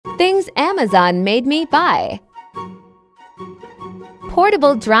Things Amazon made me buy.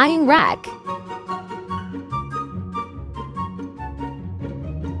 Portable drying rack.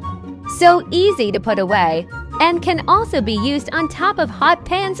 So easy to put away and can also be used on top of hot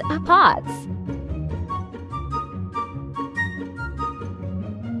pans or pots.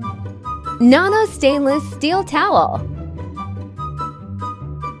 Nano stainless steel towel.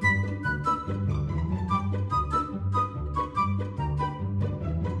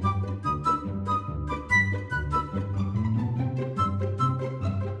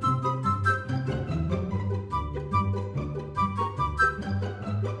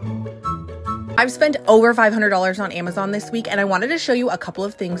 I've spent over $500 on Amazon this week, and I wanted to show you a couple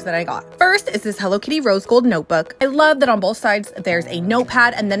of things that I got. First is this Hello Kitty rose gold notebook. I love that on both sides there's a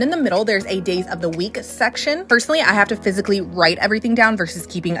notepad, and then in the middle there's a days of the week section. Personally, I have to physically write everything down versus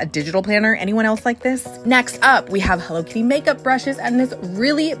keeping a digital planner. Anyone else like this? Next up, we have Hello Kitty makeup brushes and this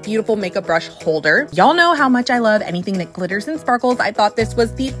really beautiful makeup brush holder. Y'all know how much I love anything that glitters and sparkles. I thought this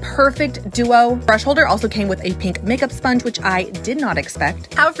was the perfect duo. Brush holder also came with a pink makeup sponge, which I did not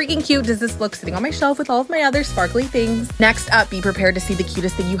expect. How freaking cute does this look sitting on my shelf with all of my other sparkly things? Next up, be prepared to see the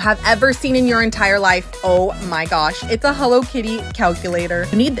cutest thing you have ever seen in your entire life. Oh my gosh, it's a Hello Kitty calculator.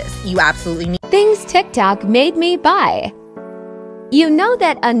 You need this. You absolutely need Things TikTok made me buy. You know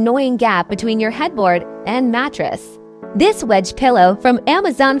that annoying gap between your headboard and mattress? This wedge pillow from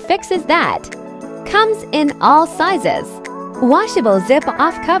Amazon fixes that. Comes in all sizes. Washable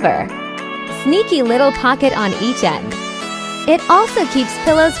zip-off cover. Sneaky little pocket on each end. It also keeps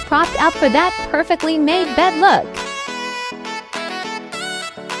pillows propped up for that perfectly made bed look.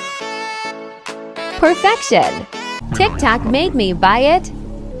 Perfection. TikTok made me buy it.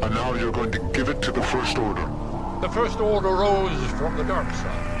 And now you're going to give it to the First Order. The First Order rose from the dark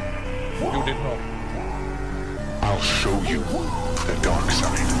side. You did not. I'll show you the dark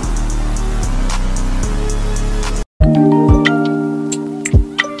side.